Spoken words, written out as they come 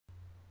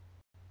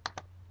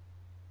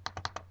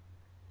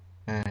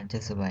จะ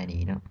สบายดี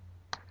เนาะ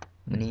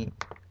มื้อนี้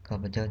ข้า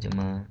พเจ้าจะ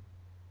มา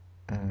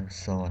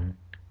สอน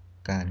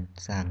การ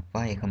สร้างไฟ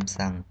ล์คำ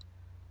สั่ง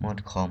มอด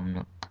คอมเน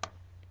าะ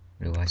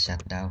หรือว่าชัต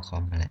ดาวน์คอ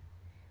มนั่นแหละ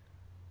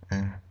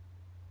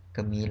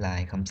ก็มีหลา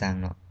ยคำสั่ง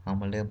เนาะเอา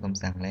มาเริ่มค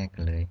ำสั่งแรกกั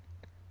นเลย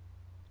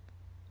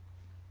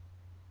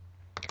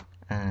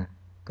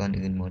ก่อน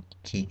อื่นหมด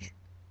คลิก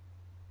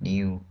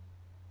new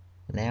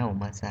แล้ว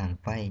มาสร้าง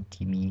ไฟล์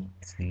ที่มี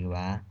ชื่อ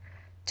ว่า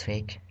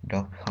track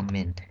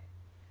document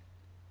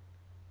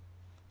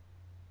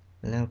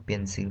แล้วเปลี่ย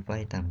นชื่อไฟ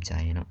ล์ตามใจ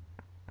เนาะ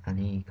อัน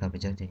นี้ข้าพ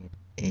เจ้าจะเฮ็ด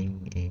เอ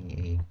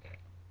ง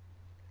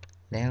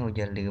แล้วอ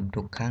ย่าลืม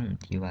ทุกครั้ง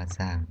ที่ว่า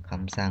สร้างค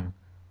ำสั่ง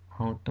เร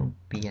าต้อง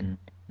เปลี่ยน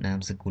นาม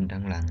สกุลทา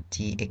งหลัง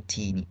txt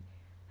นี่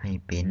ให้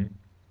เป็น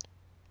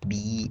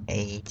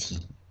bat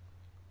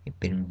ให้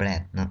เป็น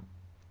brat เนาะ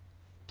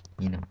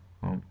นี่เนาะ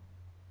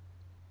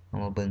เรา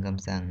มาเบิ่งค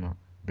ำสั่งเนาะ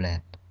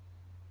brat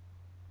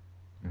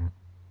เนาะ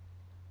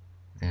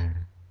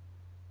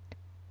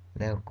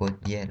แล้วกด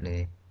yes เล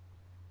ย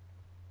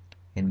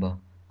เห็นบ่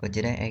ก็จะ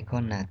ได้ไอคอ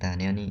นหน้าตา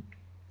แนวนี้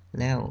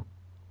แล้ว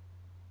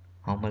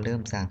เรามาเริ่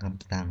มสร้างค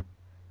ำสั่ง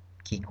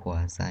คลิกขวา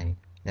ใส่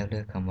แล้วเลื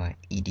อกคำว่า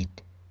edit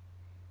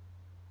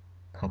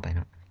เข้าไปเน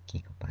าะคลิ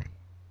กเข้าไป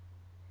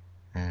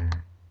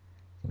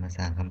จะมาส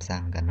ร้างคำสั่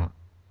งกันเนาะ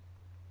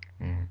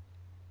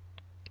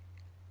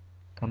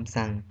คำ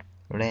สั่ง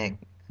แรก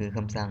คือค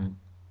ำสั่ง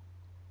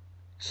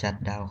shut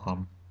down com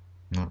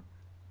เนาะ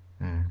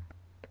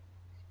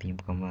พิม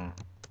พ์คำว่า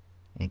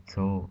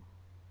echo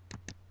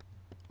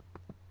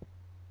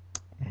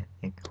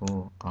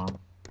of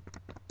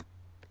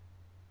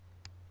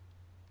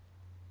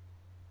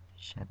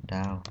shut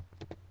down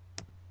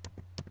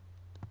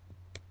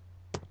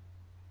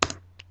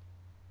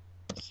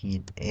ขี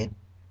ด s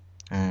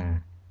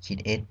ขีด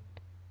s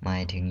หมา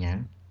ยถึงหยัง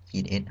ขี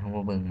ด s เฮาม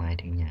าเบิ่งหมาย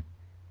ถึงหยัง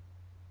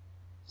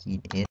ขี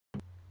ด s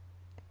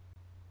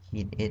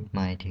ห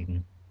มายถึง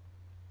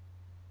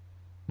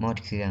มอด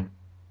เครื่อง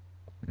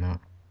เนาะ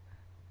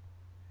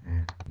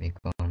ไว้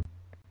ก่อน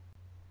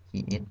ขี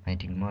ด s หมาย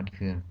ถึงมอดเค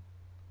รื่อง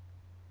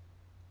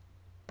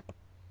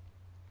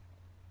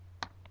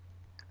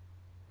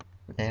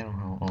แล้วเ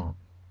ฮาออก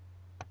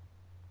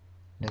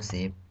แล้วเซ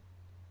ฟ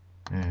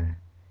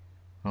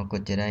เฮาก็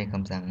จะได้ค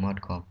ำสั่ง mod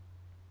com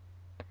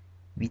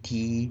วิ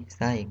ธีใ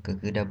ช้ก็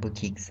คือดับเบิล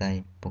คลิกใส่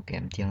โปรแกร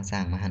มที่เฮาสร้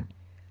างมาหั่น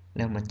แ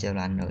ล้วมันจะ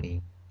รันเอาเอง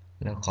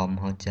แล้วคอม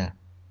เฮาจะ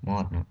มอ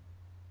ดเนาะ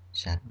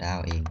ชัตดาว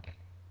น์เอง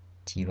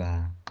ที่ว่า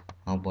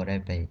เฮาบ่ได้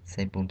ไปใ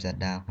ส่ปุ่มชัต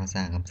ดาวน์เฮาส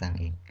ร้างคำสั่ง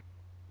เอง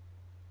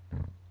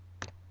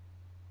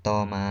ต่อ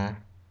มา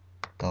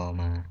เ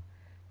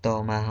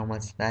ฮามา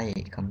ใส่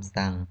คำ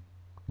สั่ง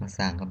มาส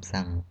ร้างคำ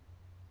สั่ง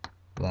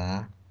ว่า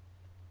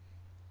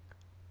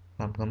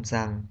คำ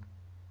สั่ง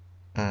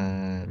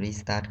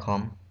restart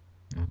com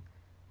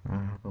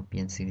ก็เปลี่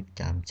ยนชื่อ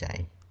ตามใจ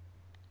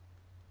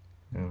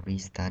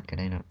restart ก็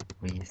ได้เนาะ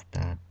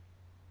restart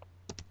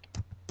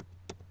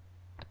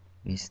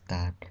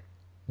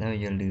แล้ว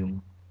อย่าลืม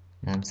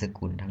นามส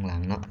กุลทางหลั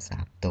งเนาะ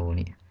3ตัว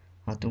นี่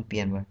เราต้องเป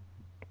ลี่ยนว่า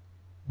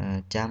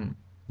จ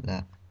ำและ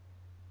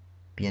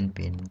เปลี่ยนเ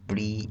ป็น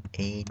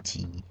brat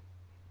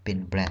เป็น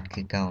brat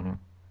คือเก่าเนาะ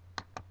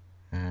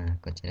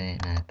ก็จะได้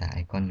หน้าตาไอ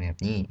คอนแบบ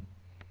นี้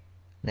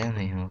แล้วใ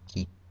ห้เราค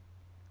ลิก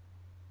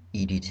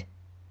edit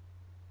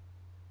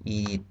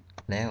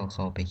แล้วเ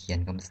ข้าไปเขียน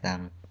คำสั่ง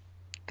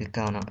คือเ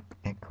ก่าเนาะ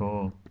echo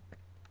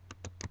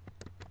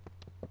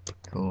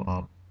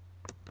of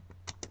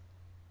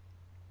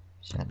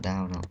shut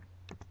down เนาะ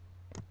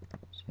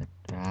shut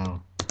down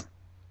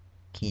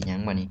ขีดหยัง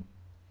บัดนี้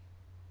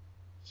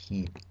ขี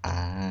ด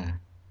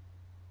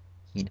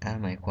r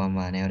หมายความ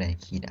ว่าแนวใด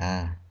ขีด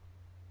r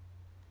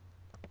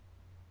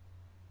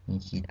นี่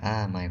ขีด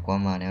r หมายความ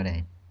ว่าแนวใด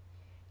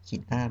ขี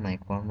ด r หมาย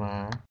ความว่า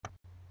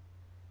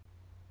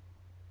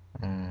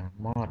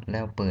มอดแ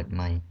ล้วเปิดใ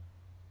หม่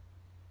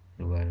ห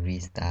รือว่า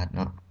restart เ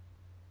นาะ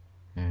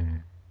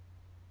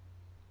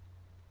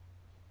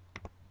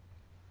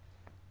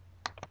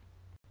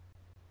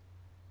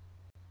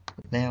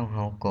แล้วเร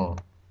าก็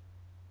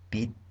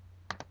ปิด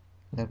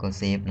แล้วก็เ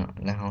ซฟเนาะ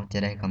แล้วเราจะ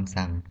ได้คำ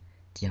สั่ง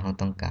ที่เรา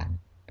ต้องการ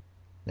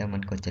แล้วมั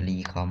นก็จะรี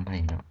คอมให้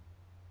เนาะ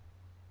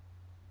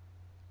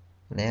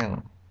แล้ว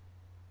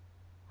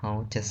เรา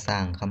จะสร้า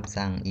งคำ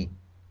สั่งอีก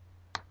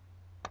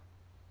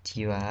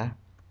ที่ว่า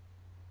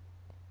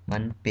มั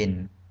นเป็น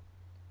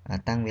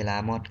ตั้งเวลา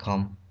มอดคอ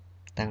ม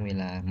ตั้งเว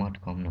ลามอด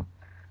คอมเนาะ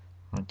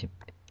เราจะ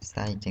ใ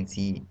ส่จัง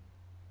ซี่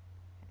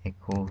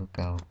echo คือเ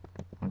ก่า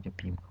เราจะ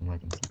พิมพ์คำว่า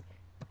จังซี่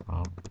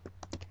of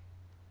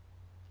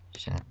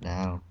shut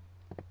down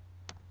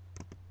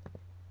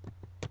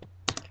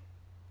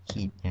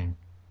ขีดหยัง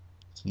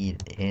ขีด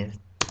s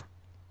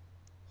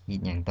ขีด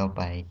หยังต่อไ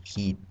ป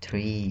ขีด t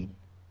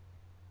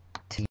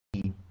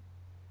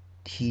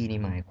นี่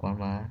หมายความ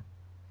ว่า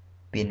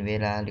เป็นเว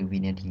ลาหรือวิ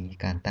นาที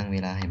การตั้งเว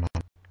ลาให้มัน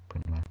เพิ่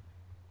นว่า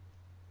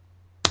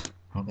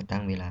เฮาก็ตั้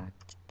งเวลา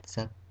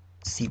สัก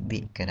10 วิ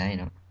ก็ได้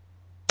เนาะ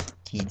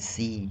ขีด c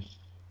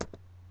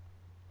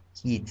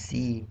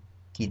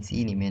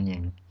นี่แม่นหยั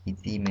งขีด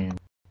c แม่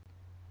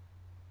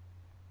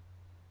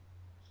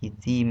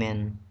น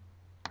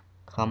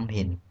คำเ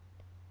ห็น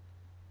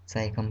ใ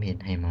ส่คำเห็น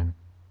ให้มัน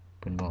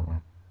เพิ่นบอกว่า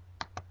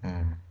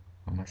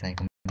เอามาใส่ค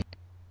ำเห็น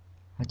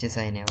เฮาจะใ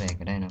ส่แนวใด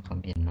ก็ได้เนาะค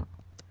ำเห็นเนาะ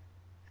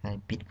ใส่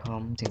ปิดคอ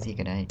มจังซี่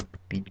ก็ได้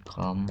ปิดค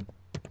อม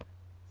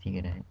ซี่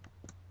ก็ได้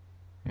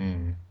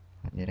เ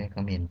ฮาจะได้ค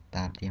ำเห็นต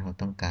ามที่เฮา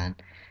ต้องการ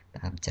ต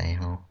ามใจ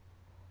เฮา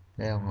แ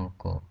ล้วเฮา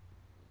ก็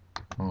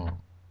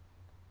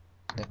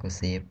แล้วก็เ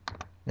ซฟ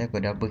แล้วก็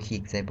ดับเบิลคลิ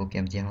กใส่โปรแกร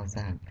มที่เฮาส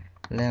ร้าง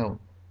แล้ว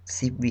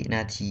10วิน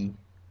าที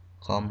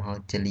คอมเฮา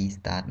จะรีส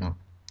ตาร์ตเนาะ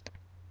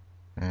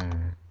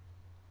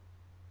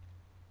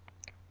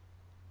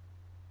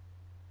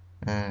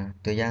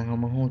ตัวอย่างเฮา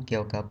มาฮู้เกี่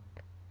ยวกับ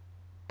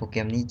โปรแกร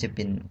มนี้จะเ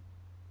ป็น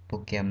โปร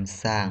แกรม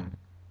สร้าง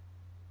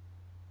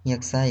เรีย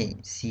กใช้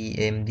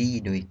cmd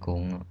โดยก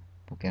งเนาะ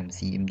โปรแกรม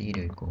cmd โ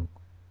ดยกง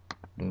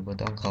โดยบ่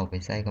ต้องเข้าไป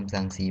ใช้คำ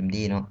สั่ง cmd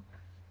เนาะ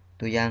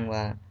ตัวอย่างว่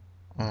า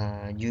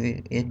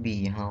USB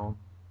เฮา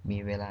มี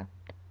เวลา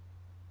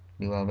ห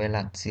รือว่าเวลา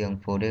เสื่อง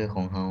โฟลเดอร์ข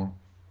องเฮา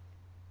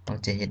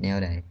จะเฮ็ดแนว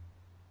ใด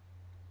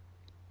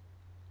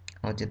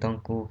เฮาจะต้อง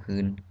กู้คื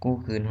น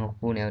เฮา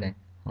กู้แนวใด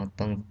เฮา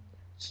ต้อง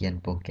เขียน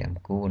โปรแกรม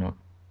กู้เนาะ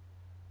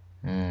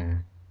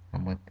เฮา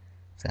มา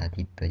สา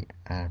ธิต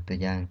ตัว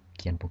อย่างเ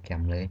ขียนโปรแกร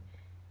มเลย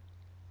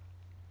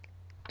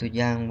ตัวอ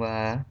ย่างว่า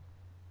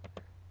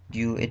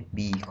USB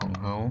ของ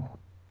เฮา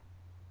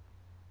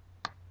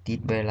ติด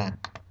ไวรัส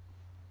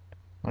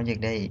เฮาอยาก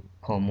ได้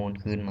ข้อมูล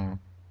คืนมา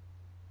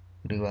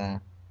หรือว่า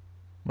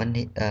มัน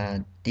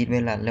ติดไว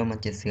รัสแล้วมัน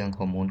จะเสื่อง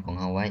ข้อมูลของ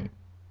เฮาไว้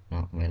เน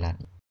าะไวรัส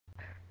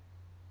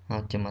เฮา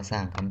จะมาสร้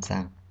างคำ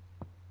สั่ง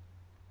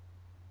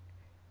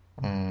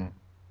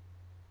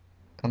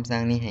คำสั่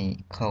งนี้ให้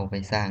เข้าไป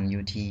สร้างอ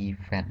ยู่ที่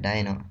แฟลชได้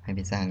เนาะให้ไป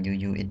สร้างอยู่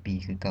USB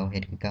คือเก่าเฮ็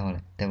ดคือเก่าแหล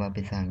ะแต่ว่าไป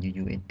สร้างอยู่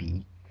USB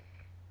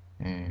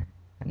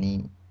อันนี้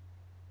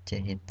จะ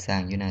เฮ็ดสร้า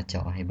งอยู่หน้าจ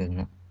อให้เบิ่ง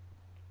เนาะ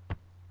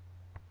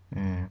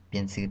เปลี่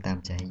ยนชื่อตาม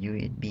ใจ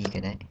USB ก็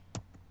ได้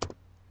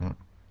เนาะ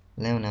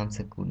แล้วนามส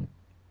กุล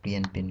เปลี่ย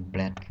นเป็น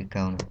brat คือเ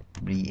ก่าเนาะ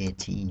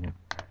brat เนาะ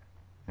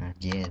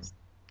yes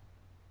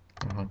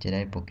แล้วเราจะไ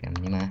ด้โปรแกรม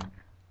นี้มา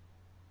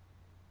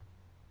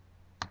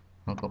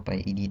เราก็ไป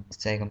edit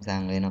ใช้คำสั่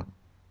งเลยเนาะ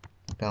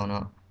เก่าเนา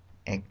ะ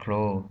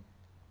acro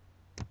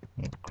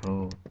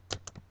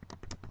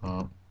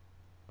of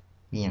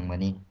อีหยังบัด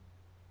นี้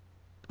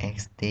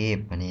extep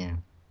บัดนี้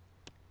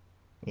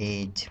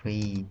a3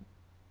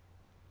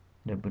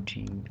 double t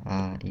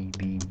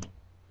reb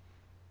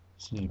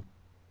ขีด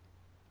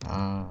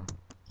r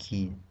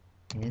ขีด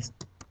s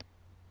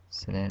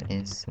slash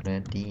s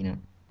slash d เนาะ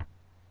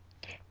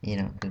นี่เ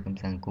นาะคือค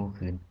ำสั่งกู้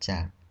คืนจา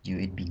ก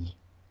USB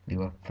หรือ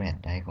ว่าแฟลช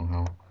ไดรฟ์ของเร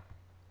า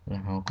แล้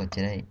วเราก็จะ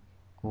ได้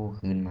กู้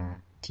คืนมา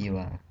ที่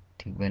ว่า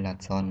ถูกไวรัส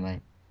ซ่อนไว้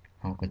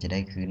เราก็จะได้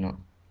คืนเนาะ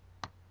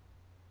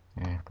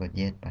กด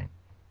yes ไป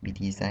วิ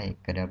ธีใช้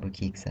ก็ดับเบิล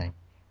คลิกใส่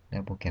แล้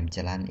วโปรแกรมจ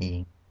ะรันเอง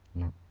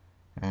เนาะ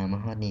มา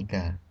ฮอดนี้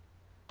ก็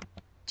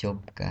จบ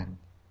การ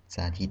ส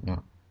าธิตเนา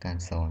ะการ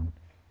สอน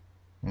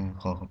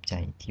ขอขอบใจ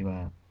ที่ว่า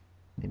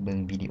ได้เบิ่ง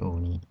วิดีโอ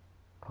นี้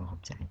ขอขอ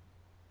บใจ